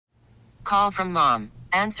Call from mom.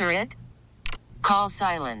 Answer it. Call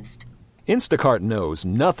silenced. Instacart knows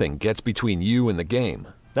nothing gets between you and the game.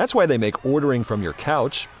 That's why they make ordering from your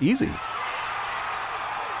couch easy.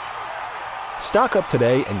 Stock up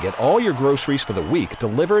today and get all your groceries for the week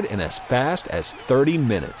delivered in as fast as 30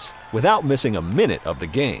 minutes without missing a minute of the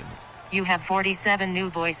game. You have 47 new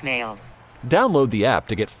voicemails. Download the app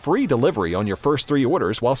to get free delivery on your first 3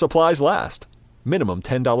 orders while supplies last. Minimum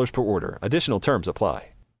 $10 per order. Additional terms apply.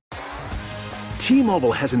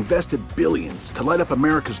 T-Mobile has invested billions to light up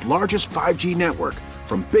America's largest 5G network,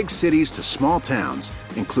 from big cities to small towns,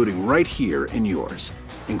 including right here in yours.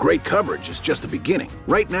 And great coverage is just the beginning.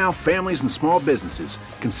 Right now, families and small businesses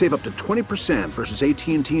can save up to 20% versus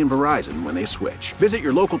AT&T and Verizon when they switch. Visit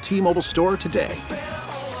your local T-Mobile store today.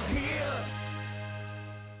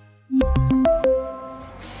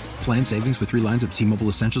 Plan savings with 3 lines of T-Mobile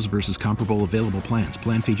Essentials versus comparable available plans.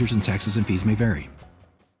 Plan features and taxes and fees may vary.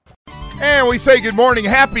 And we say good morning,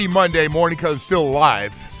 happy Monday morning, because I'm still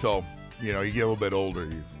alive. So, you get a little bit older.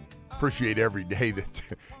 You appreciate every day that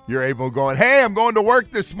you're able to go, hey, I'm going to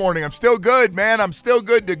work this morning. I'm still good, man. I'm still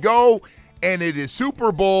good to go. And it is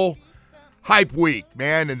Super Bowl hype week,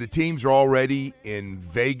 man. And the teams are already in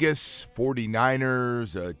Vegas.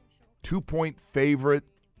 49ers, a 2-point favorite.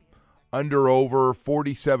 Over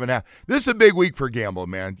 47.5. This is a big week for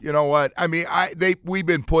gambling, man. You know what? I mean, we've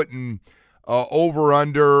been putting over,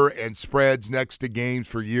 under, and spreads next to games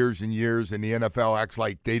for years and years, and the NFL acts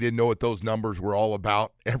like they didn't know what those numbers were all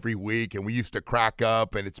about every week, and we used to crack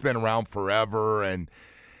up, and it's been around forever, and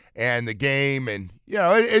the game, and,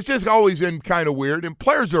 it's just always been kind of weird, and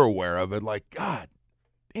players are aware of it, like, God,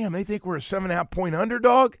 damn, they think we're a 7.5-point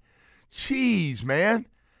underdog? Jeez, man.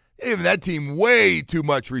 Even that team way too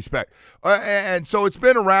much respect. And so it's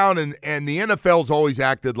been around, and the NFL's always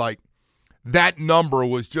acted like that number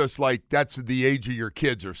was just like that's the age of your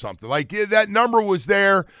kids or something. Like that number was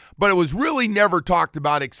there, but it was really never talked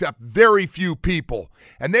about except very few people.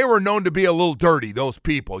 And they were known to be a little dirty, those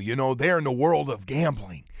people. They're in the world of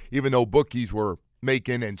gambling, even though bookies were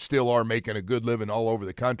making and still are making a good living all over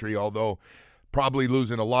the country, although probably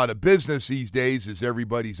losing a lot of business these days as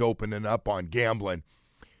everybody's opening up on gambling.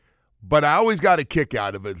 But I always got a kick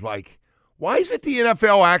out of it. Like, why is it the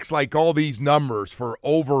NFL acts like all these numbers for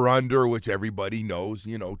over, under, which everybody knows,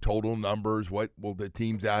 total numbers, what will the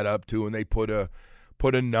teams add up to, and they put a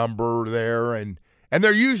number there, and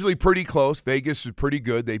they're usually pretty close. Vegas is pretty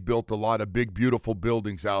good. They built a lot of big, beautiful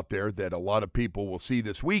buildings out there that a lot of people will see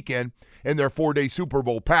this weekend in their 4-day Super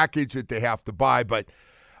Bowl package that they have to buy. But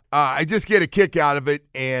I just get a kick out of it,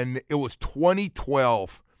 and it was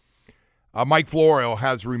 2012. Mike Florio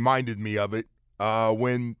has reminded me of it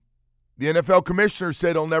when the NFL commissioner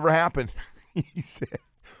said it'll never happen. He said,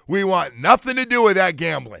 we want nothing to do with that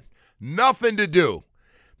gambling. Nothing to do.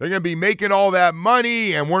 They're going to be making all that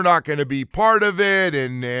money, and we're not going to be part of it,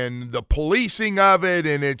 and the policing of it,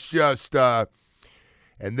 and it's just and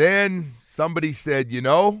then somebody said,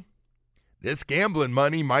 this gambling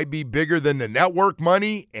money might be bigger than the network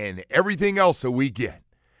money and everything else that we get.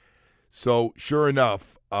 So sure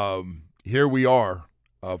enough, here we are,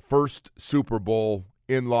 first Super Bowl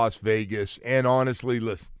in Las Vegas. And honestly,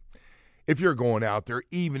 listen, if you're going out there,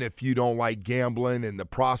 even if you don't like gambling and the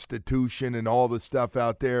prostitution and all the stuff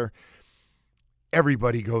out there,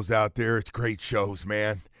 everybody goes out there. It's great shows,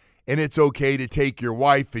 man. And it's okay to take your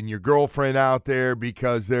wife and your girlfriend out there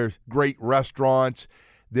because there's great restaurants.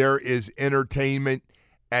 There is entertainment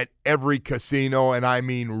at every casino, and I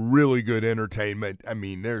mean really good entertainment. I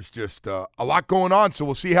mean, there's just a lot going on, so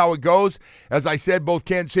we'll see how it goes. As I said, both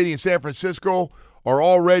Kansas City and San Francisco are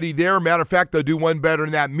already there. Matter of fact, they'll do one better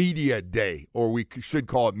than that media day, or we should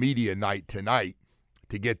call it media night tonight,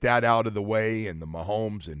 to get that out of the way, and the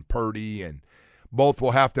Mahomes and Purdy, and both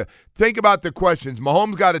will have to think about the questions.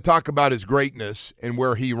 Mahomes got to talk about his greatness and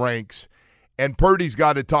where he ranks, and Purdy's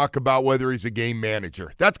got to talk about whether he's a game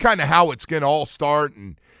manager. That's kind of how it's going to all start,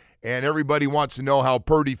 and everybody wants to know how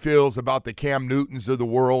Purdy feels about the Cam Newtons of the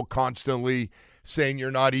world constantly saying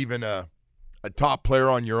you're not even a top player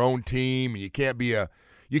on your own team. You can't be a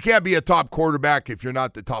top quarterback if you're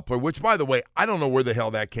not the top player, which, by the way, I don't know where the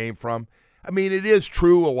hell that came from. I mean, it is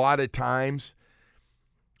true a lot of times,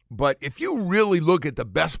 but if you really look at the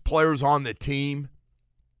best players on the team,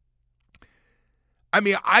 I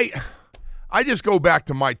mean, I just go back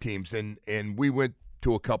to my teams, and we went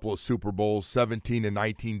to a couple of Super Bowls, 17 and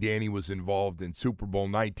 19. Danny was involved in Super Bowl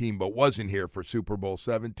 19, but wasn't here for Super Bowl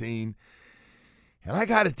 17. And I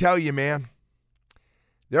got to tell you, man,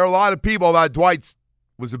 there are a lot of people that Dwight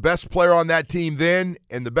was the best player on that team then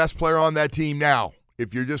and the best player on that team now,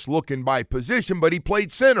 if you're just looking by position, but he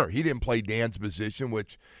played center. He didn't play Dan's position,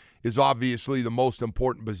 which is obviously the most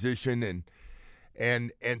important position,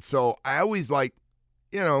 and so I always like,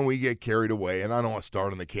 we get carried away, and I don't want to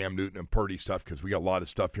start on the Cam Newton and Purdy stuff because we got a lot of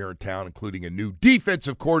stuff here in town, including a new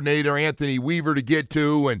defensive coordinator, Anthony Weaver, to get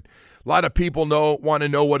to, and a lot of people want to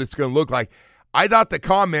know what it's going to look like. I thought the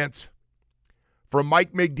comments from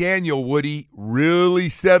Mike McDaniel, Woody, really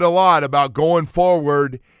said a lot about going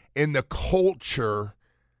forward in the culture.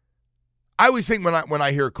 I always think when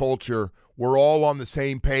I hear culture, we're all on the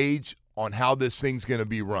same page on how this thing's going to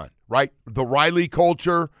be run, right? The Riley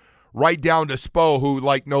culture, right down to Spo, who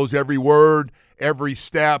knows every word, every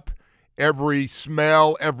step, every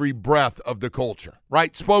smell, every breath of the culture,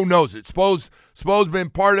 right? Spo knows it. Spo's been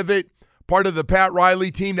part of it, part of the Pat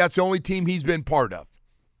Riley team. That's the only team he's been part of.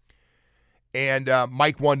 And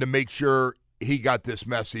Mike wanted to make sure he got this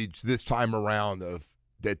message this time around of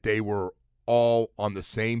that they were all on the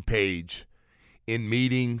same page in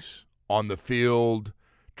meetings, on the field,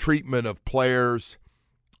 treatment of players.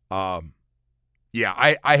 I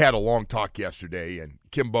had a long talk yesterday, and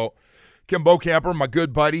Kimbo Camper, my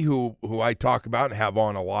good buddy who I talk about and have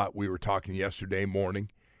on a lot, we were talking yesterday morning,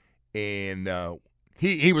 and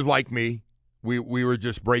he was like me. We were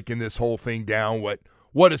just breaking this whole thing down, what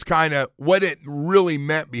it really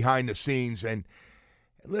meant behind the scenes. And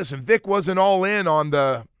listen, Vic wasn't all in on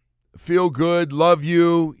the feel good, love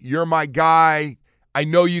you, you're my guy, I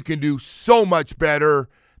know you can do so much better,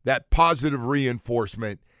 that positive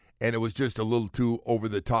reinforcement. And it was just a little too over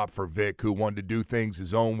the top for Vic, who wanted to do things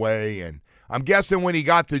his own way. And I'm guessing when he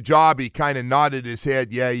got the job, he kind of nodded his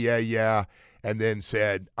head, yeah, and then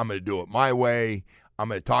said, I'm going to do it my way. I'm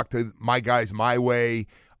going to talk to my guys my way.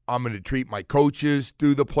 I'm going to treat my coaches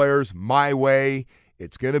through the players my way.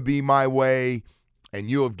 It's going to be my way. And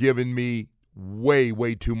you have given me way,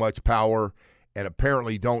 way too much power, and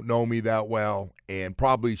apparently don't know me that well, and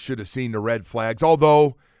probably should have seen the red flags.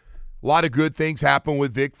 Although a lot of good things happen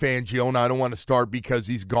with Vic Fangio, and I don't want to start because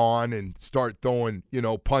he's gone and start throwing,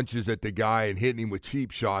 punches at the guy and hitting him with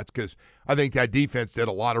cheap shots, because I think that defense did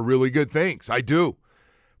a lot of really good things. I do.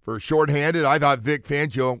 For shorthanded, I thought Vic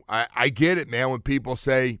Fangio, I get it, man, when people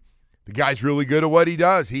say the guy's really good at what he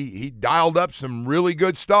does. He dialed up some really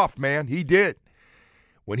good stuff, man. He did.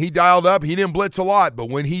 When he dialed up, he didn't blitz a lot, but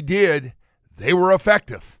when he did, they were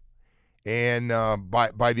effective. And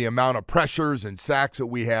by the amount of pressures and sacks that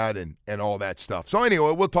we had and all that stuff. So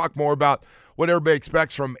anyway, we'll talk more about what everybody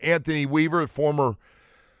expects from Anthony Weaver, former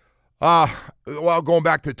going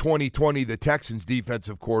back to 2020, the Texans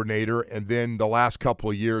defensive coordinator, and then the last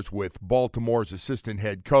couple of years with Baltimore's assistant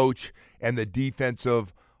head coach and the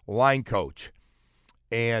defensive line coach.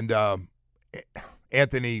 And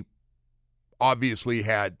Anthony obviously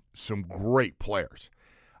had some great players.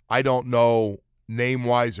 I don't know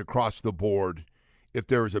name-wise across the board if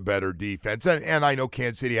there was a better defense. And I know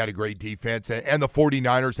Kansas City had a great defense, and the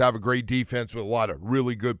 49ers have a great defense with a lot of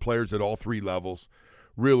really good players at all three levels.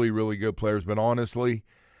 Really, really good players. But honestly,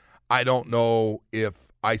 I don't know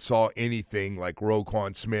if I saw anything like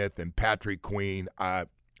Roquan Smith and Patrick Queen.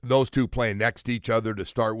 Those two playing next to each other to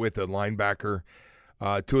start with at linebacker.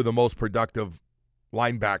 Two of the most productive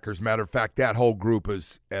linebackers. Matter of fact, that whole group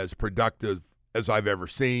is as productive as I've ever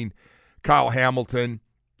seen. Kyle Hamilton,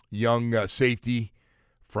 young safety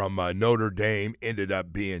from Notre Dame, ended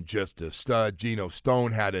up being just a stud. Geno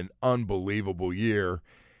Stone had an unbelievable year.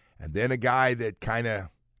 And then a guy that kind of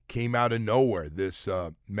came out of nowhere, this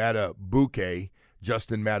Justin Matabuke,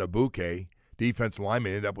 defensive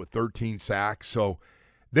lineman, ended up with 13 sacks. So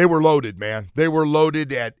they were loaded, man. They were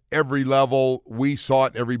loaded at every level. We saw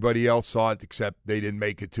it and everybody else saw it, except they didn't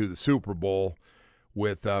make it to the Super Bowl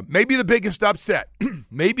with maybe the biggest upset.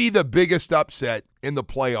 Maybe the biggest upset in the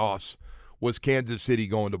playoffs was Kansas City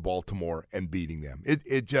going to Baltimore and beating them.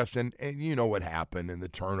 It just, and you know what happened, and the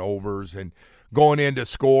turnovers and going in to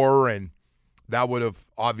score, and that would have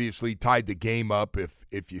obviously tied the game up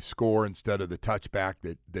if you score instead of the touchback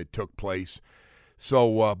that took place.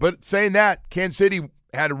 So, but saying that, Kansas City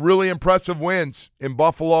had really impressive wins in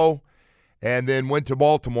Buffalo and then went to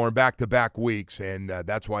Baltimore in back-to-back weeks, and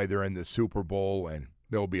that's why they're in the Super Bowl, and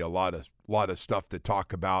there'll be a lot of stuff to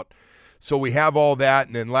talk about. So we have all that,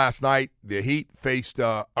 and then last night the Heat faced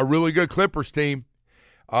a really good Clippers team.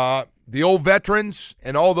 The old veterans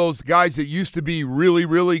and all those guys that used to be really,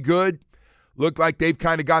 really good look like they've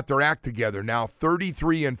kind of got their act together now.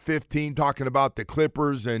 33-15, talking about the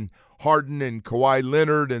Clippers and Harden and Kawhi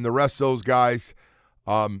Leonard and the rest of those guys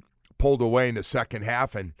pulled away in the second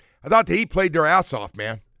half. And I thought the Heat played their ass off,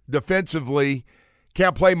 man. Defensively,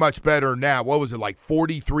 can't play much better than that. What was it, like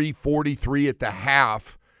 43-43 at the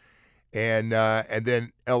half? And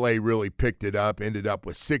then L.A. really picked it up, ended up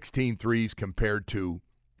with 16 threes compared to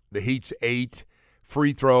The Heat's 8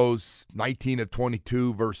 free throws, 19 of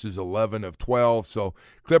 22 versus 11 of 12. So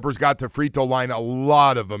Clippers got the free throw line, a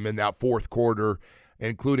lot of them in that fourth quarter,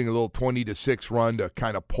 including a little 20-6 run to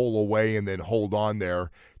kind of pull away and then hold on there.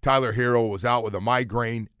 Tyler Hero was out with a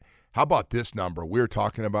migraine. How about this number? We were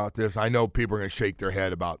talking about this. I know people are going to shake their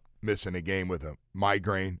head about missing a game with a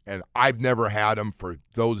migraine, and I've never had them. For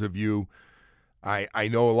those of you, I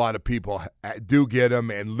know a lot of people do get them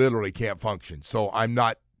and literally can't function, so I'm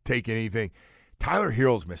not taking anything. Tyler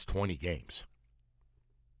Hero's missed 20 games.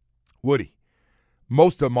 Woody,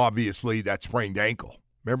 most of them obviously that sprained ankle.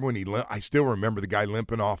 Remember when I still remember the guy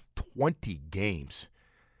limping off 20 games.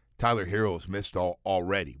 Tyler Hero's missed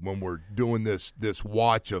already when we're doing this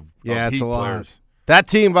watch of it's Heat a lot. players. That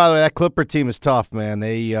team, by the way, that Clipper team is tough, man.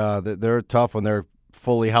 They're tough when they're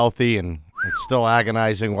fully healthy, and it's still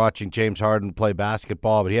agonizing watching James Harden play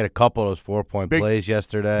basketball, but he had a couple of those 4-point plays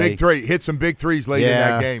yesterday. Big three. Hit some big threes late in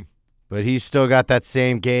that game. But he's still got that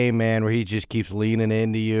same game, man, where he just keeps leaning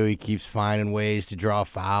into you. He keeps finding ways to draw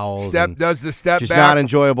fouls. Does the step just back. Just not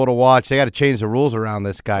enjoyable to watch. They got to change the rules around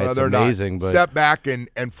this guy. It's amazing. Not. But step back and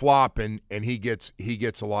flop, and he gets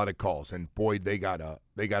a lot of calls. And boy, they got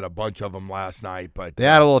a bunch of them last night. But they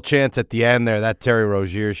had a little chance at the end there. That Terry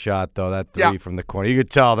Rozier shot, though, that three from the corner. You could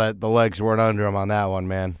tell that the legs weren't under him on that one,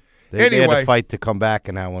 man. They had to fight to come back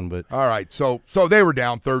in that one. But all right, so they were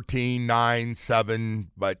down 13, 9,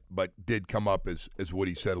 7, but did come up, as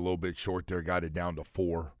Woody said, a little bit short there. Got it down to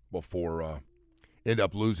 4 before end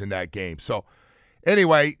up losing that game. So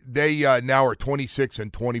anyway, they now are 26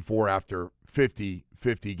 and 24 after 50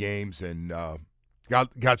 games, and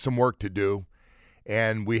got some work to do.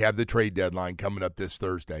 And we have the trade deadline coming up this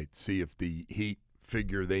Thursday to see if the Heat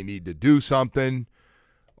figure they need to do something.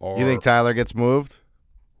 Or you think Tyler gets moved?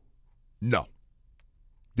 No.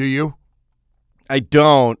 Do you? I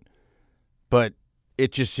don't, but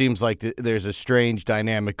it just seems like there's a strange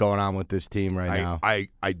dynamic going on with this team now. I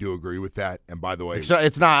do agree with that. And by the way, so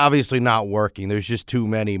it's not obviously not working. There's just too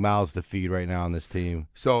many mouths to feed right now on this team.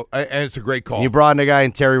 So and it's a great call. And you brought in a guy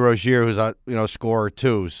in Terry Rozier who's a scorer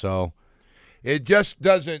too. So it just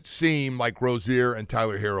doesn't seem like Rozier and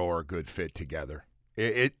Tyler Hero are a good fit together.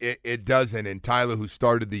 It doesn't. And Tyler, who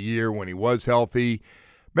started the year when he was healthy.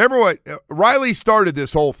 Remember what Riley started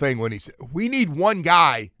this whole thing when he said, we need one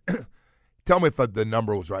guy. Tell me if the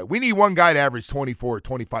number was right. We need one guy to average 24 or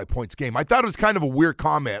 25 points a game. I thought it was kind of a weird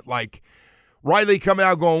comment, like Riley coming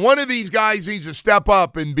out going, one of these guys needs to step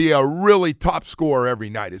up and be a really top scorer every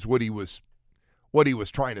night is what he was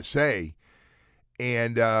trying to say.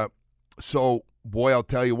 And so, boy, I'll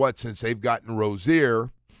tell you what, since they've gotten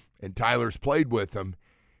Rozier and Tyler's played with him,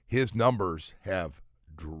 his numbers have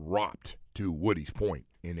dropped, to Woody's point,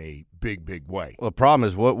 in a big, big way. Well, the problem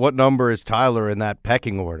is, what number is Tyler in that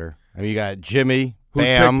pecking order? I mean, you got Jimmy, who's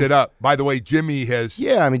Bam. picked it up. By the way, Jimmy has.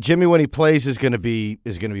 Yeah, I mean, Jimmy when he plays is going to be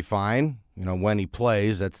fine. When he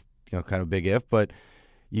plays, that's kind of a big if. But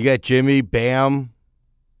you got Jimmy, Bam,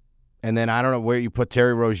 and then I don't know where you put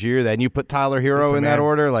Terry Rozier. Then you put Tyler Hero in that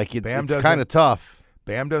order. Like it's kind of tough.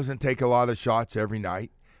 Bam doesn't take a lot of shots every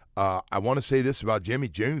night. I want to say this about Jimmy.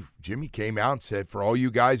 Jimmy came out and said, for all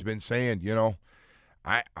you guys been saying,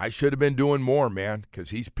 I should have been doing more, man, because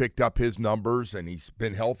he's picked up his numbers and he's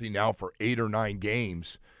been healthy now for 8 or 9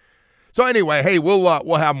 games. So anyway, hey, we'll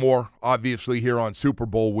have more obviously here on Super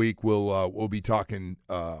Bowl week. We'll be talking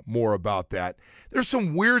more about that. There's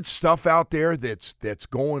some weird stuff out there that's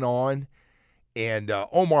going on, and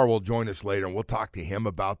Omar will join us later and we'll talk to him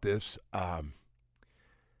about this.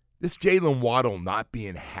 This Jalen Waddle not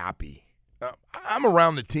being happy. I'm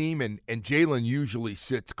around the team, and Jalen usually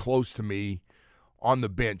sits close to me on the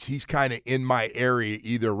bench. He's kind of in my area,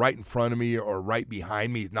 either right in front of me or right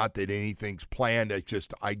behind me. Not that anything's planned. It's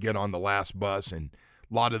just I get on the last bus, and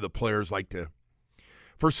a lot of the players like to,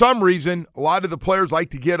 for some reason, a lot of the players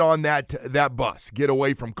like to get on that bus, get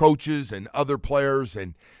away from coaches and other players.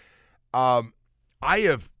 And I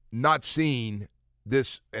have not seen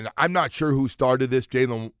this, and I'm not sure who started this.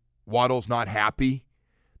 Jalen Waddle's not happy.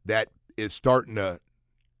 That is starting to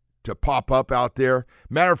pop up out there.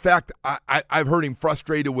 Matter of fact, I've heard him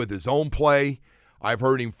frustrated with his own play. I've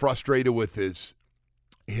heard him frustrated with his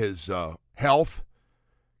health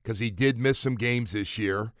because he did miss some games this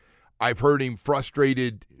year. I've heard him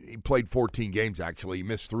frustrated. He played 14 games, actually. He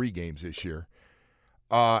missed 3 games this year.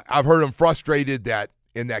 I've heard him frustrated that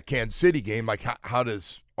in that Kansas City game, like how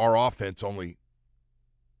does our offense only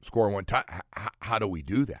score one time? How do we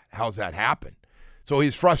do that? How's that happen? So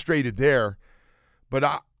he's frustrated there.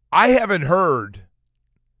 But I haven't heard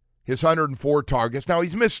his 104 targets. Now,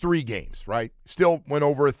 he's missed 3 games, right? Still went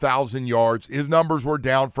over 1,000 yards. His numbers were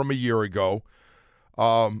down from a year ago.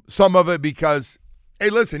 Some of it because, hey,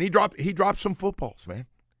 listen, he dropped some footballs, man.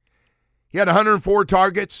 He had 104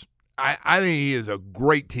 targets. I think he is a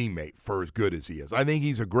great teammate for as good as he is. I think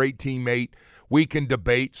he's a great teammate. We can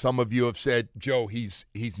debate. Some of you have said, Joe, he's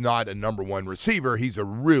not a number one receiver. He's a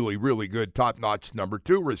really, really good top-notch number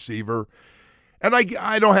two receiver. And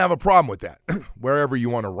I don't have a problem with that, wherever you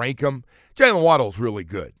want to rank him. Jalen Waddle's really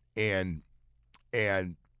good.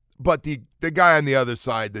 But the guy on the other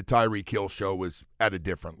side, the Tyreek Hill show, was at a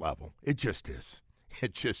different level. It just is.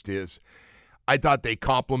 It just is. I thought they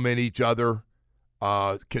complement each other,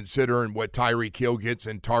 considering what Tyreek Hill gets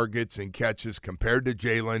in targets and catches compared to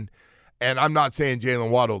Jalen. And I'm not saying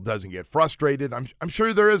Jalen Waddle doesn't get frustrated. I'm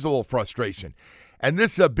sure there is a little frustration. And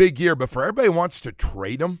this is a big year, but for everybody who wants to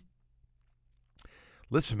trade him,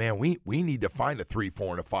 listen, man, we need to find a 3,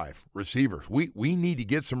 4, and a 5 receivers. We need to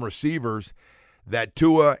get some receivers that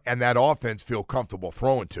Tua and that offense feel comfortable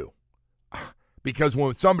throwing to. Because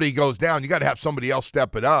when somebody goes down, you got to have somebody else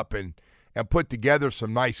step it up and put together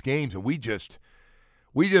some nice games. And we just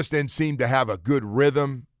didn't seem to have a good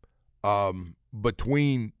rhythm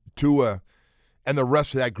between Tua and the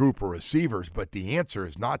rest of that group of receivers. But the answer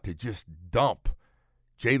is not to just dump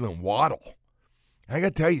Jalen Waddle. And I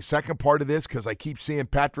got to tell you, second part of this, because I keep seeing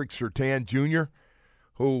Patrick Surtain Jr.,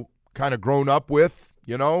 who kind of grown up with,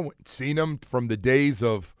 seen him from the days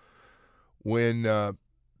of when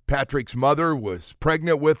Patrick's mother was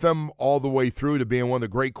pregnant with him all the way through to being one of the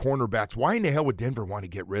great cornerbacks. Why in the hell would Denver want to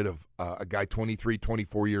get rid of a guy 23,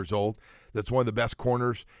 24 years old that's one of the best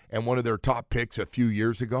corners and one of their top picks a few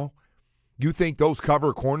years ago? You think those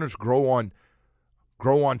cover corners grow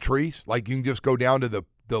on trees? Like you can just go down to the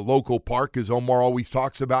local park, as Omar always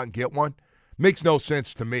talks about, and get one? Makes no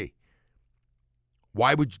sense to me.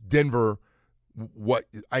 Why would Denver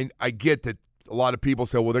I get that a lot of people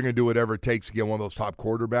say, well, they're going to do whatever it takes to get one of those top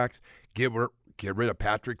quarterbacks. Get rid of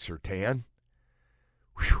Patrick Surtain?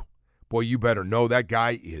 Whew. Boy, you better know that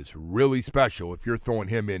guy is really special if you're throwing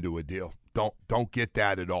him into a deal. Don't get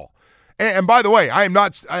that at all. And by the way,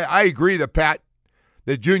 I agree that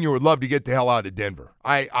Junior would love to get the hell out of Denver.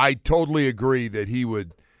 I totally agree that he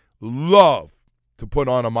would love to put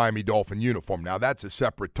on a Miami Dolphin uniform. Now, that's a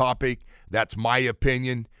separate topic. That's my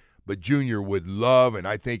opinion. But Junior would love, and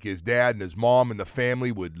I think his dad and his mom and the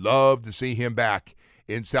family would love to see him back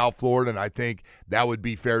in South Florida, and I think that would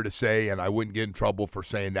be fair to say, and I wouldn't get in trouble for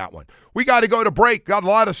saying that one. We got to go to break. Got a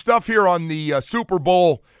lot of stuff here on the Super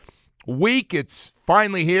Bowl week. It's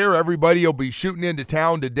finally here. Everybody will be shooting into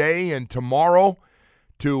town today and tomorrow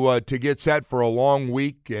to get set for a long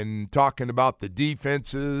week and talking about the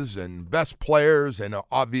defenses and best players and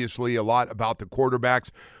obviously a lot about the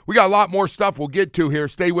quarterbacks. We got a lot more stuff we'll get to here.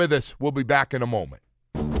 Stay with us. We'll be back in a moment.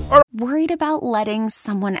 Worried about letting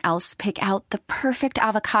someone else pick out the perfect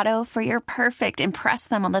avocado for your perfect impress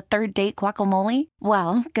them on the third date guacamole?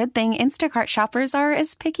 Well, good thing Instacart shoppers are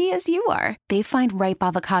as picky as you are. They find ripe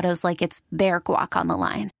avocados like it's their guac on the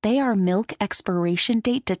line. They are milk expiration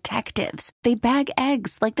date detectives. They bag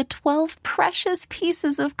eggs like the 12 precious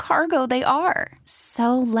pieces of cargo they are.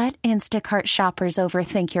 So let Instacart shoppers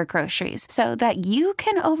overthink your groceries so that you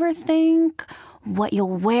can overthink what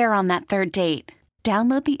you'll wear on that third date.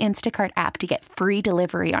 Download the Instacart app to get free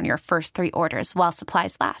delivery on your first 3 orders while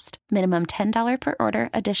supplies last. Minimum $10 per order.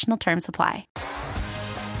 Additional terms apply.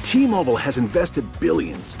 T-Mobile has invested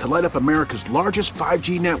billions to light up America's largest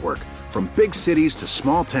 5G network, from big cities to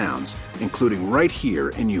small towns, including right here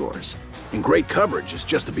in yours. And great coverage is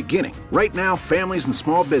just the beginning. Right now, families and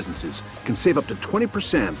small businesses can save up to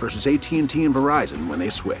 20% versus AT&T and Verizon when they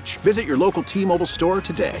switch. Visit your local T-Mobile store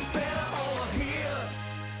today.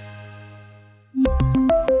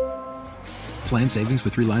 Plan savings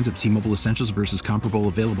with 3 lines of T-Mobile Essentials versus comparable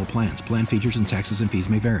available plans. Plan features and taxes and fees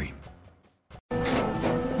may vary.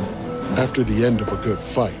 After the end of a good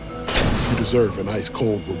fight, you deserve an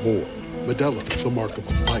ice-cold reward. Modelo is the mark of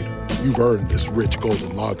a fighter. You've earned this rich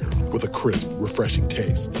golden lager with a crisp, refreshing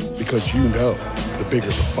taste. Because you know, the bigger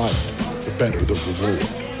the fight, the better the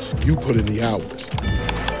reward. You put in the hours,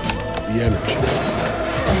 the energy,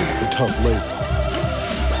 the tough labor.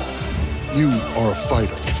 You are a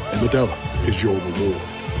fighter, and Modelo is your reward.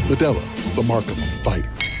 Modelo, the mark of a fighter.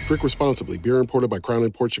 Drink responsibly. Beer imported by Crown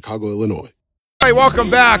Imports, Chicago, Illinois. All right, welcome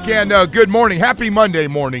back, and good morning. Happy Monday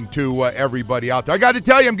morning to everybody out there. I got to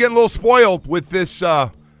tell you, I'm getting a little spoiled with this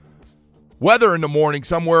weather in the morning,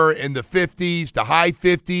 somewhere in the 50s to high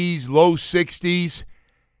 50s, low 60s.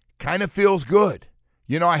 Kind of feels good.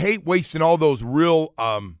 You know, I hate wasting all those real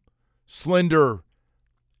slender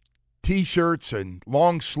T-shirts and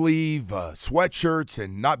long sleeve sweatshirts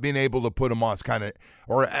and not being able to put them on. It's kind of,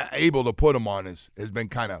 or able to put them on has been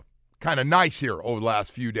kind of kind of nice here over the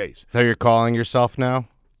last few days. So you're calling yourself now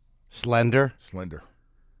Slender? Slender.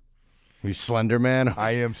 You Slender Man?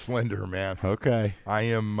 I am slender, man. Okay.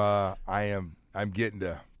 I'm getting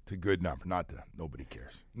to good number. Not to nobody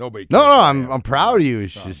cares. Nobody cares. No, I'm proud of you.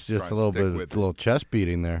 It's just a little chest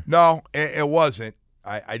beating there. No, it wasn't.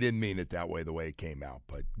 I didn't mean it that way, the way it came out.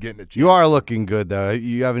 But getting a chance. You are looking good though.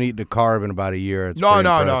 You haven't eaten a carb in about a year. It's no.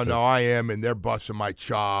 I am, and they're busting my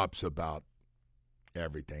chops about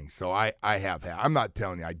everything. So I have had. I'm not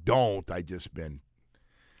telling you I don't.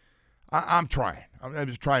 I'm trying. I'm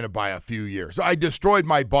just trying to buy a few years. I destroyed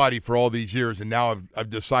my body for all these years, and now I've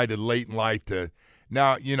decided late in life to.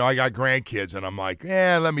 Now, I got grandkids, and I'm like,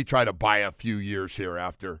 let me try to buy a few years here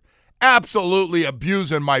after absolutely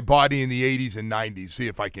abusing my body in the 80s and 90s. See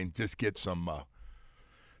if I can just get some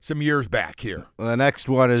years back here. Well, the next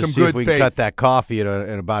one is see if we can cut that coffee in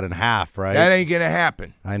about in half, right? That ain't going to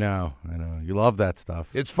happen. I know. You love that stuff.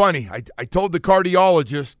 It's funny. I told the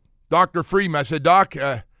cardiologist, Dr. Freeman, I said, Doc,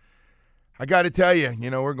 I got to tell you,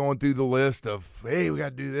 we're going through the list of, hey, we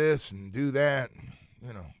got to do this and do that,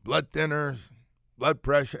 blood thinners, blood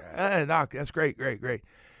pressure. Doc, that's great.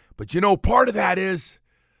 But, part of that is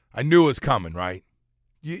I knew it was coming, right?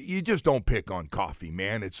 You just don't pick on coffee,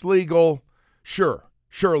 man. It's legal. Sure,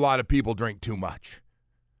 a lot of people drink too much.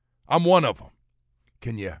 I'm one of them.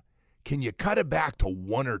 Can you cut it back to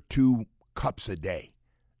 1 or 2 cups a day?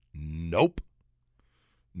 Nope.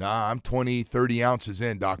 Nah, I'm 20, 30 ounces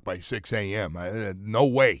in, Doc, by 6 a.m. No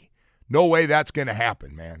way. No way that's going to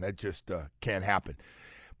happen, man. That just can't happen.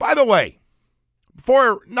 By the way,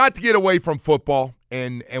 not to get away from football,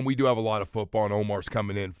 and we do have a lot of football, and Omar's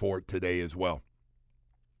coming in for it today as well.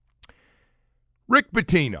 Rick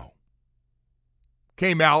Pitino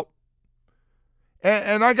came out,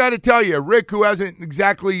 and I got to tell you, Rick, who hasn't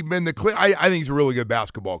exactly been I think he's a really good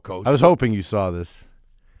basketball coach. I was hoping you saw this.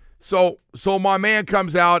 So my man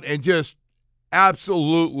comes out and just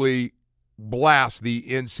absolutely blasts the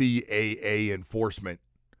NCAA enforcement.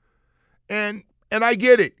 And I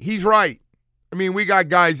get it. He's right. I mean, we got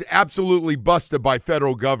guys absolutely busted by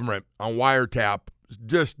federal government on wiretap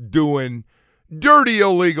just doing dirty,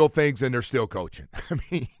 illegal things, and they're still coaching. I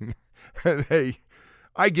mean,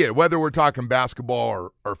 I get it. Whether we're talking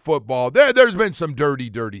basketball or football, there's been some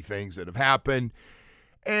dirty things that have happened.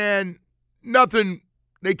 And nothing,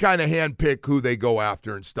 they kind of handpick who they go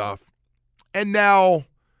after and stuff. And now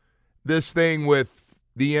this thing with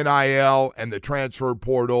the NIL and the transfer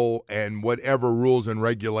portal and whatever rules and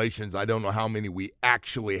regulations, I don't know how many we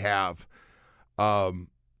actually have. And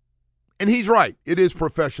he's right. It is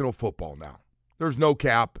professional football now. There's no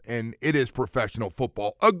cap, and it is professional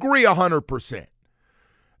football. Agree 100%.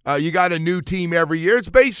 You got a new team every year. It's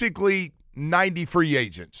basically 90 free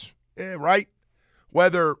agents, right?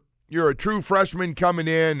 Whether you're a true freshman coming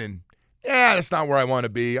in and, that's not where I want to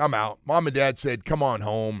be. I'm out. Mom and Dad said, come on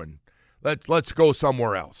home, and let's go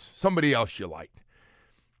somewhere else. Somebody else you like.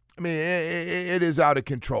 I mean, it is out of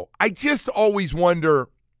control. I just always wonder,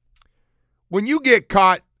 when you get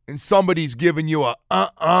caught and somebody's giving you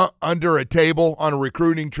a under a table on a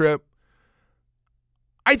recruiting trip,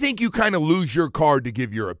 I think you kind of lose your card to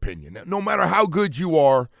give your opinion. No matter how good you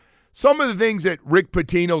are, some of the things that Rick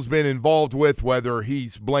Pitino's been involved with, whether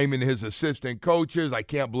he's blaming his assistant coaches, I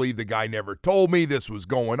can't believe the guy never told me this was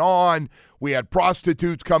going on. We had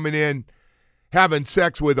prostitutes coming in having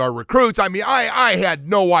sex with our recruits. I mean, I had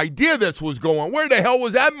no idea this was going on. Where the hell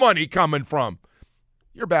was that money coming from?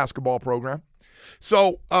 Your basketball program.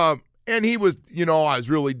 So, and he was, I was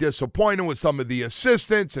really disappointed with some of the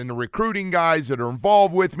assistants and the recruiting guys that are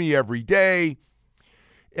involved with me every day.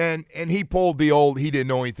 And he pulled the old he didn't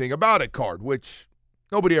know anything about it card, which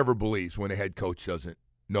nobody ever believes when a head coach doesn't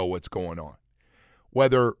know what's going on.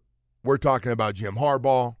 Whether we're talking about Jim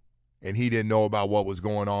Harbaugh and he didn't know about what was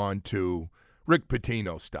going on to Rick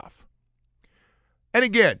Pitino stuff. And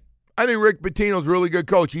again, I think Rick Pitino's a really good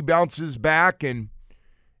coach. He bounces back and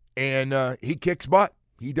he kicks butt.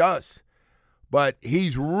 He does. But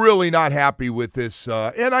he's really not happy with this.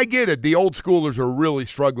 And I get it. The old schoolers are really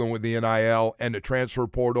struggling with the NIL and the transfer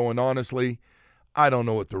portal. And honestly, I don't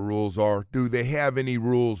know what the rules are. Do they have any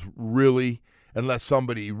rules really, unless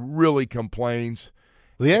somebody really complains?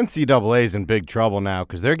 The NCAA is in big trouble now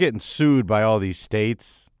because they're getting sued by all these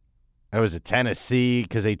states. That was Tennessee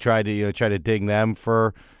because they tried to dig them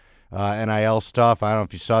for NIL stuff. I don't know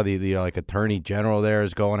if you saw the attorney general there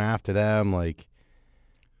is going after them.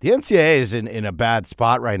 The NCAA is in a bad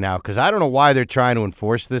spot right now because I don't know why they're trying to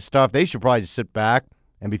enforce this stuff. They should probably just sit back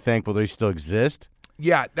and be thankful they still exist.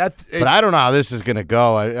 Yeah, but I don't know how this is going to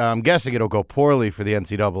go. I'm guessing it'll go poorly for the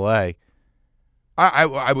NCAA.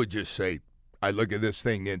 I would just say I look at this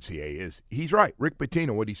thing, the NCAA he's right. Rick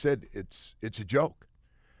Pitino, what he said, it's a joke.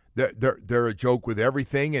 They're a joke with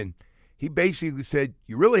everything, and he basically said,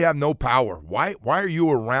 you really have no power. Why are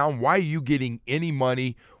you around? Why are you getting any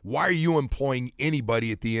money? Why are you employing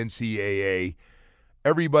anybody at the NCAA?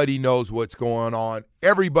 Everybody knows what's going on.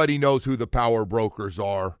 Everybody knows who the power brokers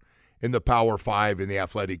are in the Power Five and the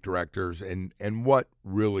athletic directors and what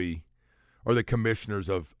really are the commissioners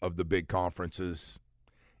of the big conferences.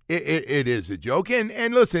 It is a joke.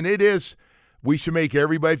 And listen, it is. We should make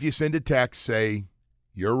everybody, if you send a text, say,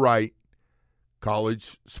 you're right.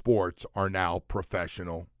 College sports are now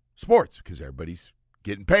professional sports because everybody's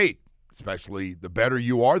getting paid. Especially the better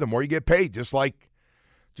you are, the more you get paid. Just like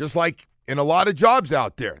in a lot of jobs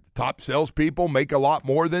out there, the top salespeople make a lot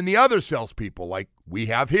more than the other salespeople, like we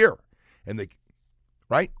have here. And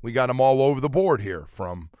right, we got them all over the board here,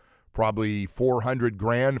 from probably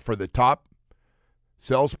 $400,000 for the top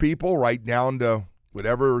salespeople, right down to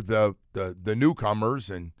whatever the newcomers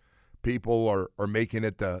and people are making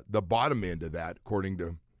it the bottom end of that, according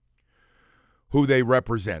to who they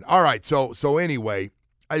represent. All right, so anyway,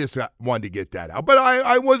 I just wanted to get that out. But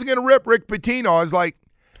I wasn't going to rip Rick Pitino. I was like,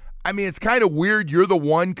 I mean, it's kind of weird you're the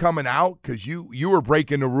one coming out because you were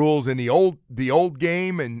breaking the rules in the old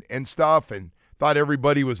game and stuff and thought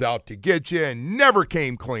everybody was out to get you and never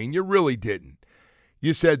came clean. You really didn't.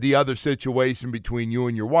 You said the other situation between you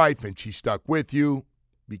and your wife, and she stuck with you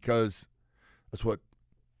because that's what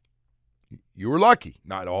you were lucky.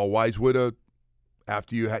 Not always would have,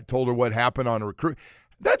 after you had told her what happened on a recruit.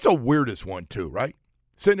 That's a weirdest one too, right?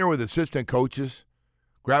 Sitting there with assistant coaches,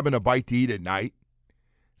 grabbing a bite to eat at night,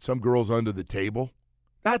 some girls under the table.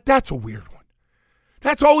 That's a weird one.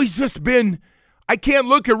 That's always just been, I can't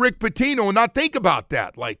look at Rick Pitino and not think about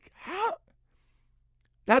that. Like, how?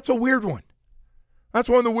 That's a weird one. That's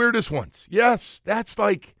one of the weirdest ones. Yes, that's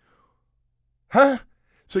like, huh?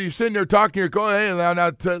 So you're sitting there talking, you're going, hey,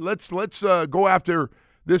 now let's go after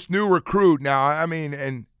this new recruit now. I mean,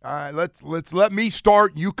 and let me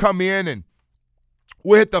start. You come in, and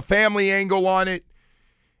we'll hit the family angle on it.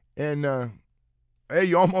 And hey,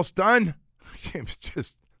 you almost done? It's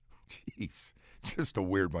just, jeez, just a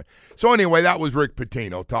weird one. So anyway, that was Rick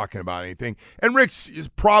Pitino talking about anything. And Rick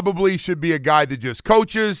probably should be a guy that just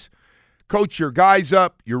coaches. Coach your guys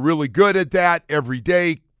up. You're really good at that every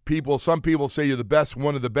day. Some people say you're the best,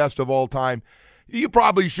 one of the best of all time. You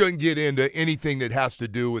probably shouldn't get into anything that has to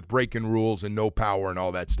do with breaking rules and no power and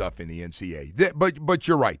all that stuff in the NCAA. But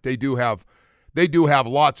you're right. They do have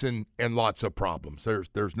lots and lots of problems.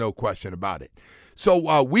 There's no question about it.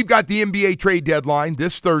 So we've got the NBA trade deadline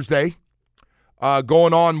this Thursday,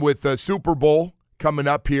 going on with the Super Bowl coming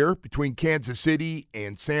up here between Kansas City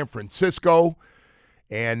and San Francisco.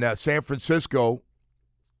 And San Francisco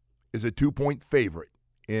is a 2-point favorite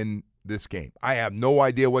in this game. I have no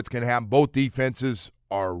idea what's going to happen. Both defenses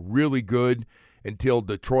are really good until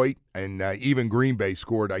Detroit and even Green Bay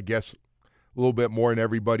scored, I guess, a little bit more than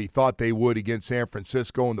everybody thought they would against San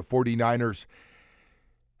Francisco. And the 49ers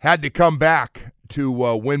had to come back to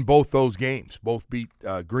win both those games, both beat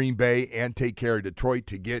Green Bay and take care of Detroit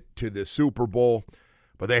to get to the Super Bowl.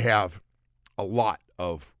 But they have a lot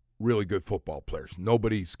of really good football players.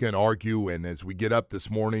 Nobody's going to argue. And as we get up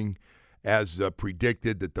this morning, as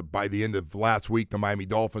predicted, that by the end of last week, the Miami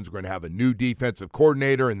Dolphins are going to have a new defensive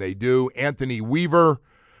coordinator, and they do. Anthony Weaver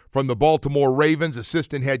from the Baltimore Ravens,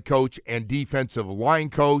 assistant head coach and defensive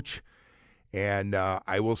line coach. And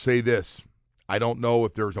I will say this. I don't know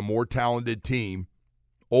if there's a more talented team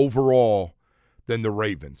overall than the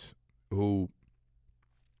Ravens, who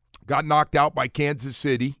got knocked out by Kansas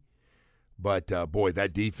City. But, boy,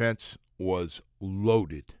 that defense was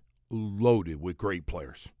loaded with great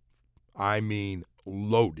players. I mean,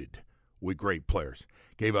 loaded with great players.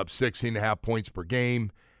 Gave up 16.5 points per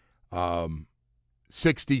game,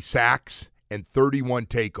 60 sacks, and 31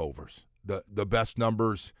 takeovers. The best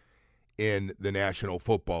numbers in the National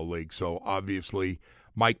Football League. So, obviously,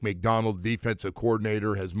 Mike McDonald, defensive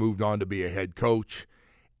coordinator, has moved on to be a head coach.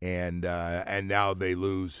 And now they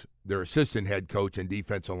lose their assistant head coach and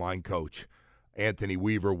defensive line coach. Anthony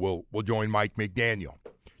Weaver will join Mike McDaniel.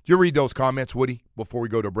 Did you read those comments, Woody, before we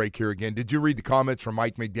go to break here again? Did you read the comments from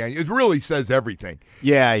Mike McDaniel? It really says everything.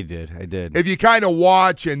 Yeah, I did. If you kind of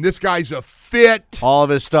watch, and this guy's a fit. All of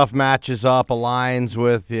his stuff matches up, aligns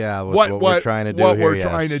with, what we're trying to do what here. We're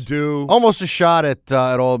trying to do. Almost a shot at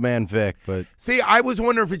old man Vic. But see, I was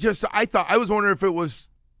wondering if it was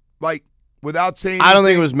like, without saying anything. I don't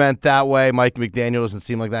think it was meant that way. Mike McDaniel doesn't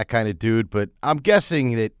seem like that kind of dude, but I'm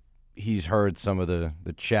guessing that he's heard some of the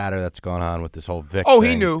chatter that's gone on with this whole Vic thing.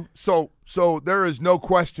 He knew. So there is no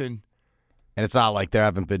question And it's not like there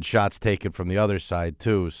haven't been shots taken from the other side,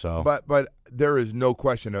 too. So, But there is no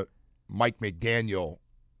question that Mike McDaniel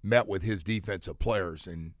met with his defensive players,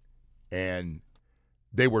 and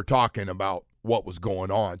they were talking about what was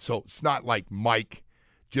going on. So it's not like Mike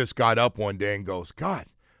just got up one day and goes, God,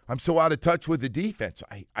 I'm so out of touch with the defense.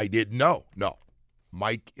 I didn't know. No,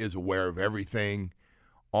 Mike is aware of everything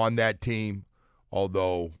on that team,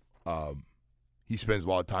 although he spends a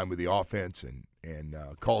lot of time with the offense and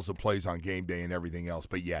calls the plays on game day and everything else.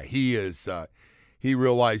 But, yeah, he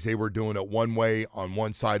realized they were doing it one way on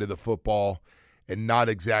one side of the football and not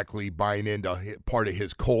exactly buying into part of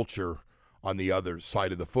his culture on the other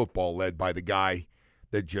side of the football, led by the guy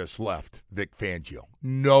that just left, Vic Fangio.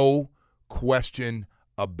 No question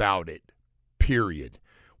about it, period.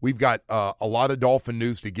 We've got a lot of Dolphin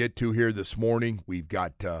news to get to here this morning. We've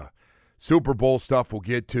got Super Bowl stuff we'll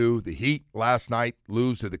get to. The Heat last night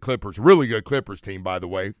lose to the Clippers. Really good Clippers team, by the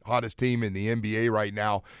way. Hottest team in the NBA right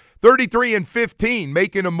now. 33-15,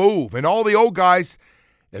 making a move. And all the old guys,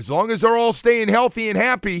 as long as they're all staying healthy and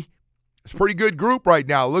happy, it's a pretty good group right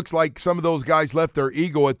now. It looks like some of those guys left their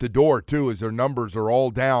ego at the door, too, as their numbers are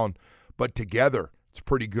all down. But together, it's a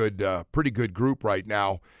pretty good group right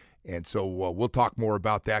now. And so we'll talk more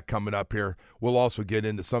about that coming up here. We'll also get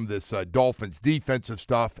into some of this Dolphins defensive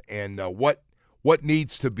stuff and what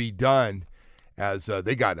needs to be done, as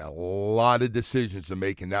they got a lot of decisions to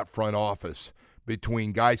make in that front office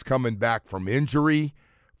between guys coming back from injury,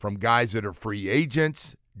 from guys that are free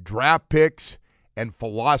agents, draft picks, and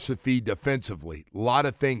philosophy defensively. A lot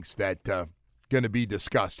of things that going to be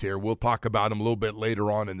discussed here. We'll talk about them a little bit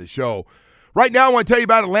later on in the show. Right now, I want to tell you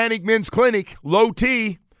about Atlantic Men's Clinic, Low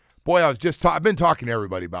T. Boy, I've been talking to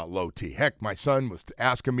everybody about low T. Heck, my son was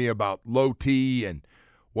asking me about low T and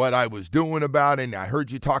what I was doing about it. And I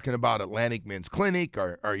heard you talking about Atlantic Men's Clinic.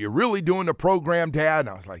 Are you really doing the program, Dad? And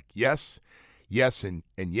I was like, yes, and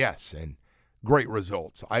yes. And great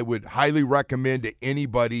results. I would highly recommend to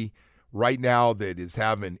anybody right now that is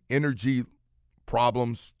having energy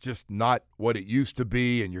problems, just not what it used to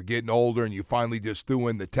be, and you're getting older and you finally just threw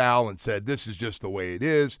in the towel and said, this is just the way it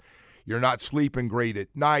is. You're not sleeping great at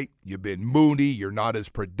night. You've been moody. You're not as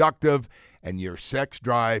productive. And your sex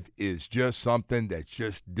drive is just something that's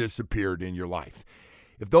just disappeared in your life.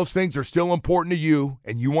 If those things are still important to you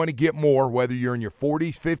and you want to get more, whether you're in your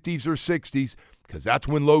 40s, 50s, or 60s, because that's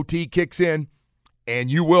when low T kicks in,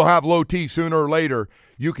 and you will have low T sooner or later,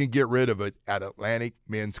 you can get rid of it at Atlantic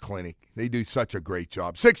Men's Clinic. They do such a great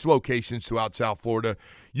job. 6 locations throughout South Florida.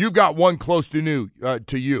 You've got one close to you.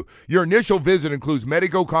 Your initial visit includes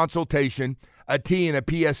medical consultation, a T, and a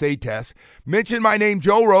PSA test. Mention my name,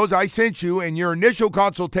 Joe Rose. I sent you, and your initial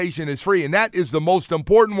consultation is free. And that is the most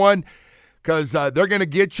important one, because they're going to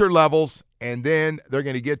get your levels, and then they're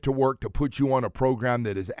going to get to work to put you on a program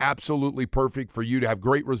that is absolutely perfect for you to have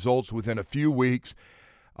great results within a few weeks.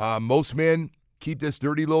 Most men keep this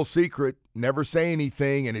dirty little secret, never say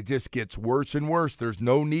anything, and it just gets worse and worse. There's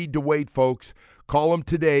no need to wait, folks. Call them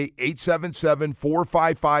today,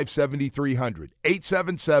 877-455-7300,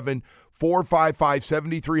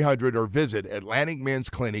 877-455-7300, or visit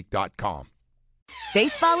AtlanticMen'sClinic.com.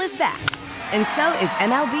 Baseball is back, and so is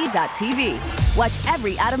MLB.tv. Watch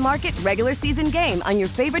every out-of-market regular season game on your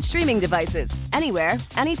favorite streaming devices, anywhere,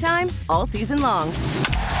 anytime, all season long.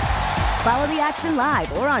 Follow the action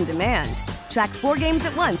live or on demand. Track 4 games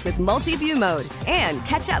at once with multi-view mode and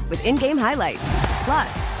catch up with in-game highlights.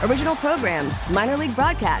 Plus, original programs, minor league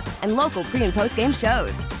broadcasts, and local pre- and post-game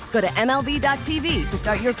shows. Go to MLB.tv to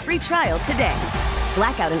start your free trial today.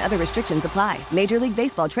 Blackout and other restrictions apply. Major League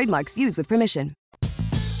Baseball trademarks used with permission.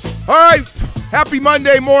 All right. Happy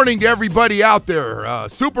Monday morning to everybody out there.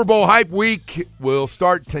 Super Bowl hype week will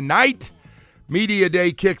start tonight. Media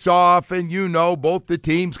day kicks off, and both the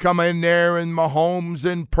teams come in there, and Mahomes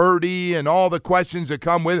and Purdy and all the questions that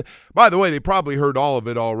come with it. By the way, they probably heard all of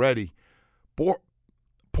it already. Poor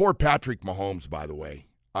Patrick Mahomes, by the way.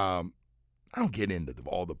 I don't get into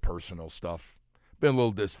all the personal stuff. Been a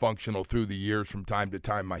little dysfunctional through the years from time to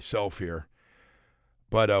time myself here.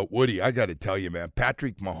 But, Woody, I got to tell you, man,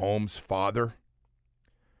 Patrick Mahomes' father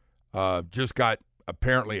just got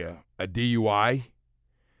apparently a DUI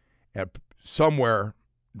at somewhere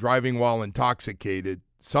driving while intoxicated.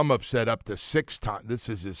 Some have said up to 6 times. This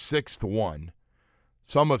is his 6th one.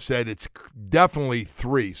 Some have said it's definitely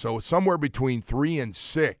 3. So somewhere between 3 and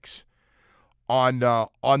 6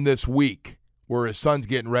 on this week, where his son's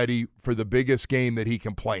getting ready for the biggest game that he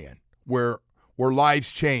can play in, where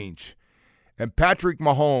lives change. And Patrick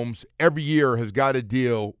Mahomes every year has got to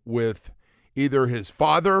deal with either his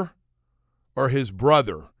father or his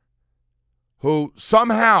brother, who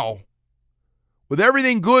somehow with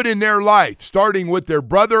everything good in their life, starting with their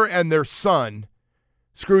brother and their son,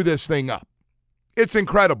 screw this thing up. It's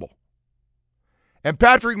incredible. And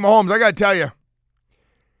Patrick Mahomes, I got to tell you,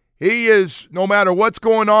 he is, no matter what's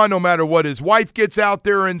going on, no matter what his wife gets out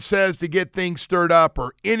there and says to get things stirred up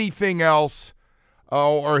or anything else,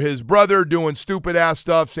 or his brother doing stupid-ass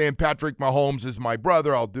stuff saying Patrick Mahomes is my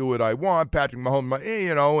brother, I'll do what I want, Patrick Mahomes,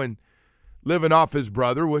 and living off his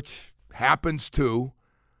brother, which happens too.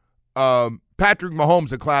 Patrick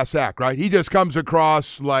Mahomes a class act, right? He just comes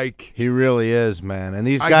across like... He really is, man. And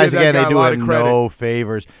these guys, again, they do him no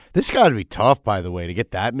favors. This got to be tough, by the way, to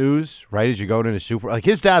get that news right as you go into Super... Like,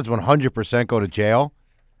 his dad's 100% going to jail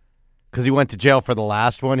because he went to jail for the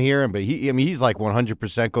last one here. But he's like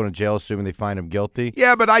 100% going to jail, assuming they find him guilty.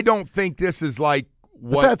 Yeah, but I don't think this is like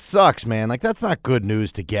what... But that sucks, man. Like, that's not good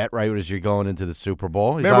news to get right as you're going into the Super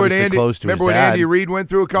Bowl. He's remember obviously close to his dad. Remember what Andy Reid went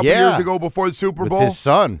through a couple years ago before the Super Bowl? With his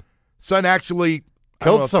son. Son actually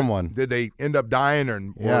killed someone. Did they end up dying or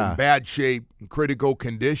in bad shape, critical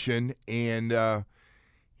condition, and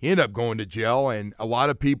he ended up going to jail. And a lot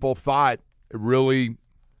of people thought it really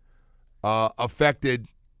affected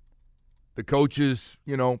the coach's,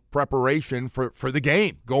 preparation for the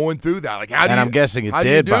game, going through that. Like, I'm guessing it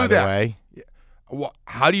did, by the way. Well,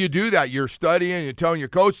 how do you do that? You're studying, you're telling your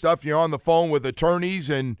coach stuff, you're on the phone with attorneys,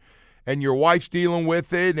 and your wife's dealing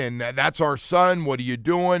with it, and that's our son. What are you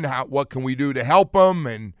doing? What can we do to help him?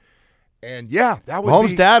 And yeah, that would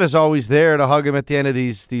Mahomes' dad is always there to hug him at the end of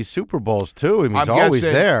these Super Bowls too. He's always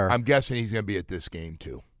there. I'm guessing he's going to be at this game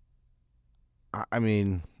too. I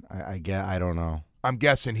don't know. I'm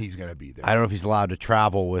guessing he's going to be there. I don't know if he's allowed to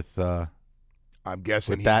travel with. I'm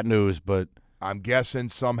guessing with that news, but I'm guessing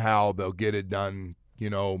somehow they'll get it done.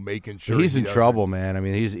 Making sure he's in trouble, man. I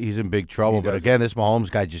mean, he's in big trouble. But again, this Mahomes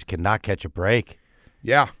guy just cannot catch a break.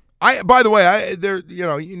 Yeah. By the way,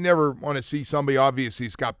 you never want to see somebody obviously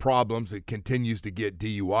has got problems that continues to get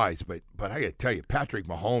DUIs. But I got to tell you, Patrick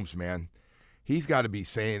Mahomes, man, he's got to be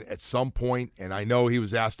saying at some point. And I know he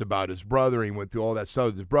was asked about his brother. He went through all that stuff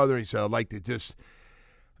with his brother. He said, "I'd like to just,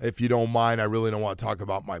 if you don't mind, I really don't want to talk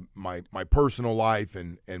about my personal life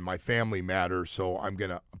and my family matters, so I'm going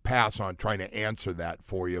to pass on trying to answer that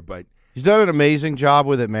for you." But he's done an amazing job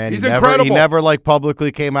with it, man. He's incredible. He never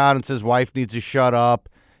publicly came out and says wife needs to shut up.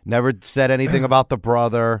 Never said anything about the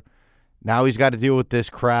brother. Now he's got to deal with this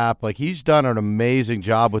crap. Like, he's done an amazing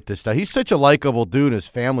job with this stuff. He's such a likable dude. His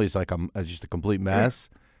family's like just a complete mess.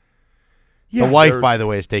 Yeah, the wife, by the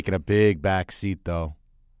way, is taking a big back seat, though.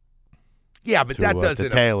 Yeah, but that doesn't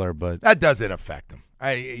Taylor, but that doesn't affect him.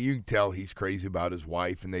 You can tell he's crazy about his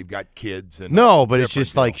wife, and they've got kids. And no, but it's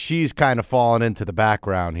just like she's kind of fallen into the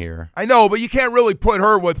background here. I know, but you can't really put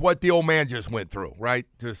her with what the old man just went through, right?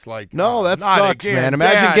 Just like no, that sucks, again, man.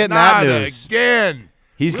 Imagine Dad, getting that news again.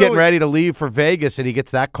 He's getting ready to leave for Vegas, and he gets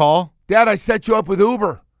that call. Dad, I set you up with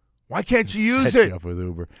Uber. Why can't you use it? Set you up with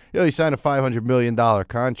Uber. He signed a $500 million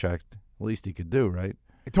contract. At least he could do, right?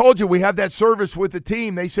 I told you we have that service with the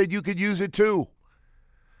team. They said you could use it too.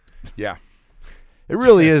 Yeah. It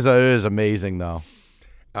really is. It is amazing, though.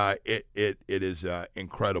 It is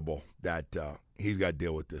incredible that he's got to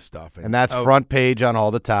deal with this stuff. And that's front page on all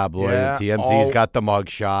the tabloids. Yeah, TMZ's got the mug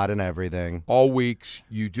shot and everything. All weeks,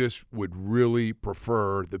 you just would really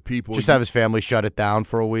prefer the people. Just have his family shut it down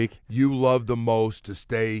for a week. You love the most to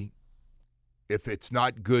stay. If it's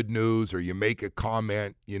not good news or you make a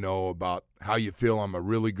comment, about how you feel I'm a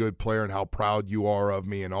really good player and how proud you are of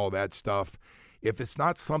me and all that stuff. If it's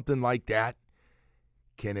not something like that,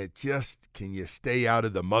 can you stay out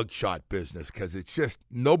of the mugshot business? Because it's just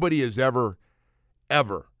nobody has ever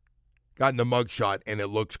gotten a mugshot and it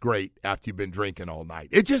looks great after you've been drinking all night.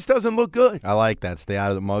 It just doesn't look good. I like that. Stay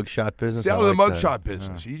out of the mugshot business. Stay out of the mugshot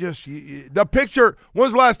business. Yeah. The picture. When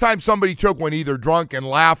was the last time somebody took one either drunk and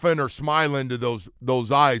laughing or smiling to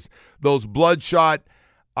those eyes, those bloodshot,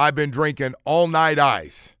 I've been drinking all night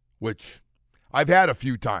eyes, which I've had a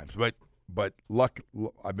few times, but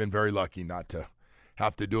I've been very lucky not to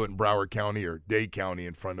have to do it in Broward County or Dade County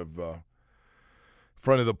in front of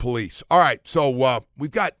the police. All right, so we've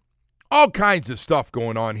got all kinds of stuff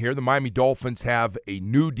going on here. The Miami Dolphins have a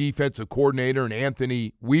new defensive coordinator in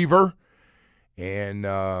Anthony Weaver, and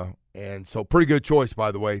so pretty good choice,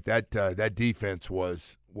 by the way. That defense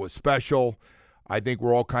was special. I think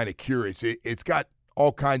we're all kind of curious. It's got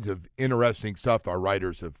all kinds of interesting stuff. Our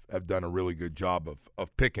writers have done a really good job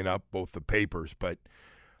of picking up both the papers, but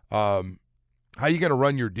how are you going to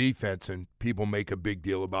run your defense and people make a big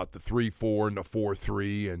deal about the 3-4 and the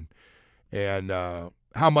 4-3 and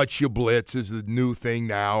how much you blitz is the new thing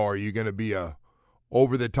now. Are you going to be a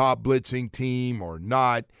over-the-top blitzing team or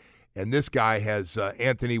not? And this guy has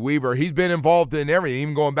Anthony Weaver. He's been involved in everything,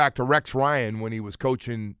 even going back to Rex Ryan when he was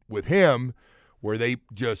coaching with him, where they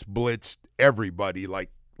just blitzed everybody like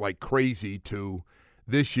crazy, to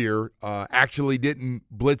this year actually didn't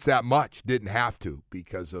blitz that much, didn't have to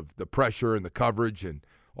because of the pressure and the coverage and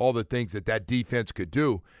all the things that defense could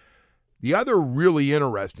do. The other really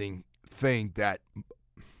interesting thing that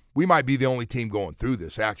we might be the only team going through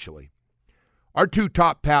this, actually. Our two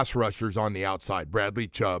top pass rushers on the outside, Bradley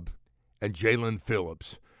Chubb and Jalen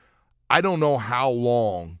Phillips. I don't know how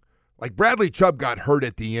long. Like, Bradley Chubb got hurt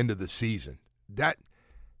at the end of the season.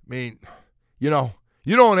 You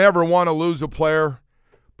don't ever want to lose a player,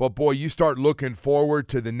 but, boy, you start looking forward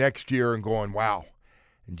to the next year and going, wow.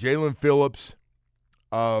 And Jalen Phillips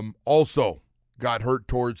also got hurt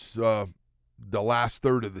towards the last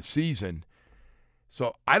third of the season.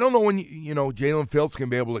 So I don't know when, Jalen Phillips can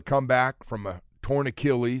be able to come back from a torn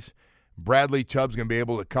Achilles. Bradley Chubb's going to be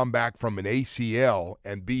able to come back from an ACL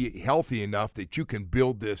and be healthy enough that you can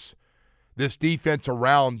build this defense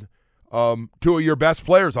around two of your best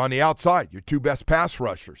players on the outside, your two best pass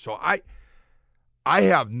rushers. So I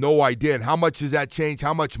have no idea. And how much does that change?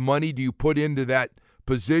 How much money do you put into that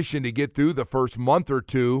position to get through the first month or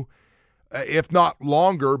two, if not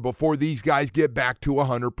longer, before these guys get back to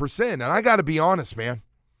 100%? And I got to be honest, man.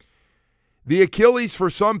 The Achilles, for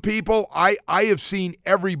some people, I have seen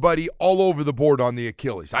everybody all over the board on the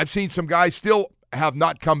Achilles. I've seen some guys still have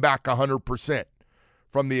not come back 100%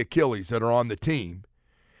 from the Achilles that are on the team.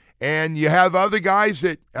 And you have other guys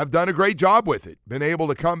that have done a great job with it, been able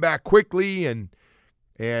to come back quickly and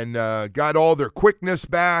got all their quickness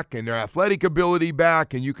back and their athletic ability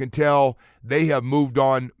back, and you can tell they have moved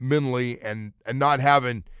on mentally and not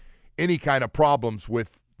having any kind of problems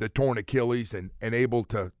with the torn Achilles and able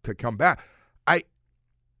to come back.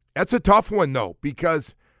 That's a tough one, though,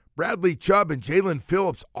 because Bradley Chubb and Jalen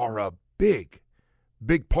Phillips are a big,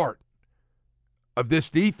 big part of this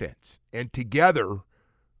defense. And together,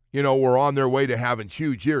 we're on their way to having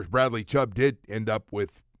huge years. Bradley Chubb did end up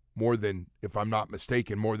with more than, if I'm not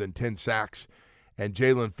mistaken, more than 10 sacks. And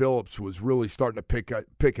Jalen Phillips was really starting to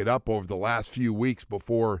pick it up over the last few weeks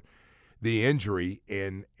before the injury.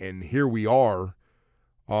 And here we are.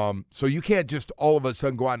 So you can't just all of a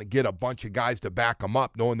sudden go out and get a bunch of guys to back them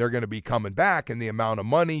up knowing they're going to be coming back, and the amount of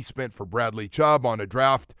money spent for Bradley Chubb on a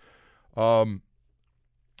draft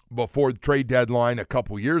before the trade deadline a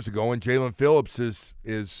couple years ago, and Jalen Phillips is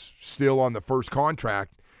still on the first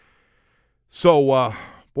contract. So,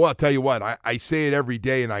 I'll tell you what, I say it every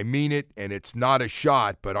day, and I mean it, and it's not a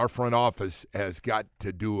shot, but our front office has got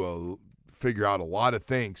to figure out a lot of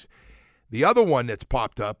things. The other one that's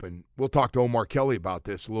popped up, and we'll talk to Omar Kelly about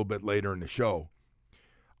this a little bit later in the show.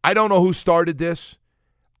 I don't know who started this.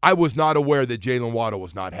 I was not aware that Jalen Waddle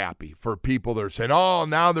was not happy. For people that are saying,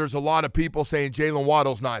 now there's a lot of people saying Jalen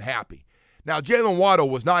Waddle's not happy. Now, Jalen Waddle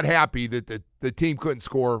was not happy that the team couldn't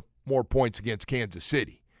score more points against Kansas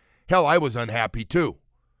City. Hell, I was unhappy too.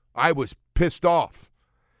 I was pissed off.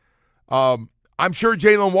 I'm sure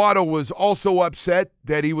Jalen Waddle was also upset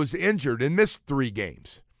that he was injured and missed 3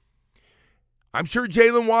 games. I'm sure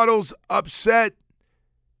Jalen Waddle's upset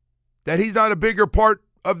that he's not a bigger part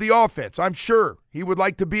of the offense. I'm sure he would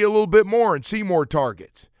like to be a little bit more and see more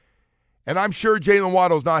targets. And I'm sure Jalen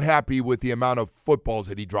Waddle's not happy with the amount of footballs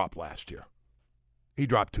that he dropped last year. He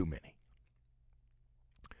dropped too many.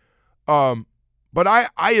 But I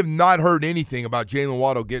have not heard anything about Jalen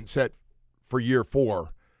Waddle getting set for year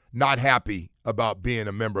 4, not happy about being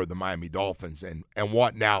a member of the Miami Dolphins and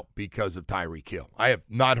wanting out because of Tyreek Hill. I have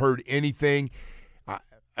not heard anything.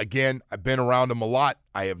 Again, I've been around him a lot.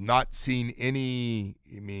 I have not seen any.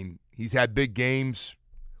 He's had big games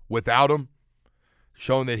without him,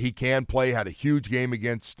 shown that he can play. Had a huge game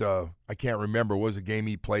against, I can't remember, what was a game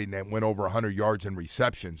he played and went over 100 yards in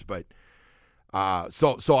receptions. But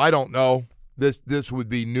so I don't know. This would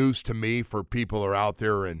be news to me for people who are out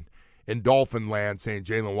there in Dolphin land saying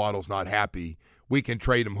Jalen Waddle's not happy. We can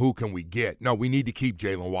trade him. Who can we get? No, we need to keep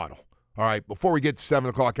Jalen Waddle. All right, before we get to 7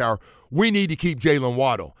 o'clock hour, we need to keep Jalen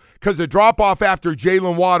Waddle. Because the drop-off after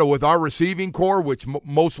Jalen Waddle with our receiving core, which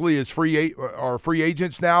mostly is free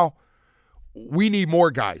agents now, we need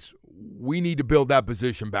more guys. We need to build that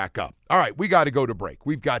position back up. All right, we got to go to break.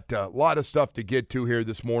 We've got a lot of stuff to get to here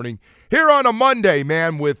this morning. Here on a Monday,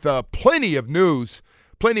 man, with plenty of news,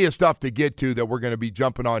 plenty of stuff to get to that we're going to be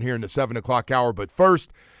jumping on here in the 7 o'clock hour. But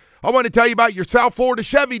first, I want to tell you about your South Florida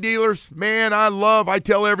Chevy dealers. Man, I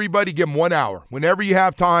tell everybody, give them 1 hour. Whenever you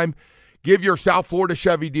have time, give your South Florida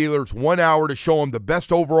Chevy dealers 1 hour to show them the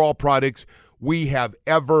best overall products we have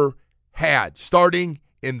ever had, starting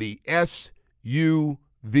in the SUV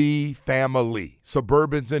the family.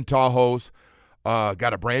 Suburbans and Tahoes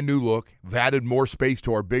got a brand new look. They've added more space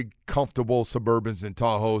to our big, comfortable Suburbans and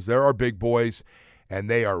Tahoes. They're our big boys, and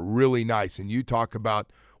they are really nice. And you talk about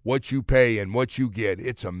what you pay and what you get.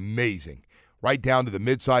 It's amazing. Right down to the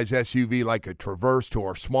midsize SUV like a Traverse to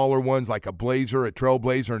our smaller ones like a Blazer, a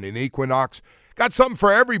Trailblazer, and an Equinox. Got something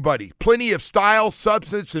for everybody. Plenty of style,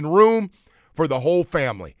 substance, and room for the whole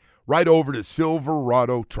family. Right over to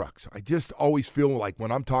Silverado Trucks. I just always feel like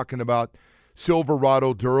when I'm talking about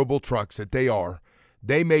Silverado durable trucks that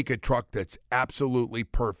they make a truck that's absolutely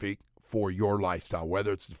perfect for your lifestyle.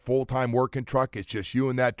 Whether it's a full-time working truck, it's just you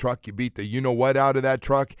and that truck. You beat the you-know-what out of that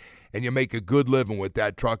truck, and you make a good living with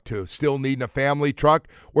that truck too. Still needing a family truck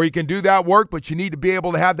where you can do that work, but you need to be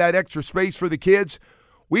able to have that extra space for the kids.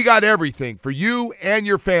 We got everything for you and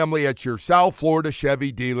your family at your South Florida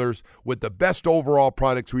Chevy dealers with the best overall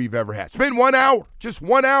products we've ever had. Spend 1 hour, just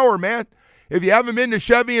 1 hour, man. If you haven't been to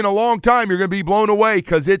Chevy in a long time, you're going to be blown away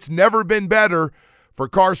because it's never been better for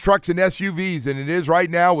cars, trucks, and SUVs than it is right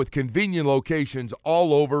now with convenient locations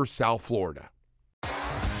all over South Florida.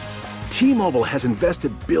 T-Mobile has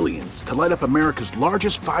invested billions to light up America's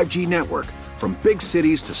largest 5G network from big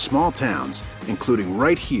cities to small towns, including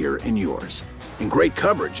right here in yours. And great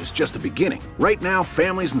coverage is just the beginning. Right now,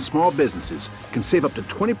 families and small businesses can save up to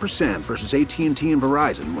 20% versus AT&T and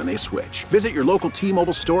Verizon when they switch. Visit your local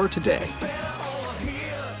T-Mobile store today.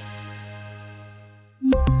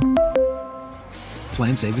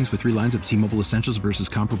 Plan savings with 3 lines of T-Mobile Essentials versus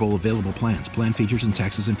comparable available plans. Plan features and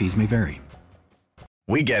taxes and fees may vary.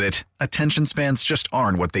 We get it. Attention spans just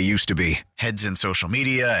aren't what they used to be. Heads in social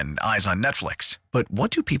media and eyes on Netflix. But what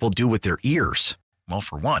do people do with their ears? Well,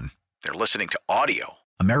 for one, they're listening to audio.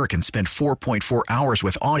 Americans spend 4.4 hours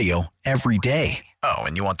with audio every day. Oh,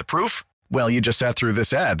 and you want the proof? Well, you just sat through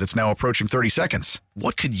this ad that's now approaching 30 seconds.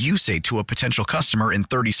 What could you say to a potential customer in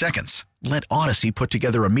 30 seconds? Let Odyssey put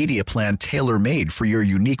together a media plan tailor-made for your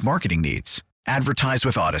unique marketing needs. Advertise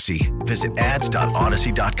with Odyssey. Visit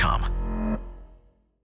ads.odyssey.com.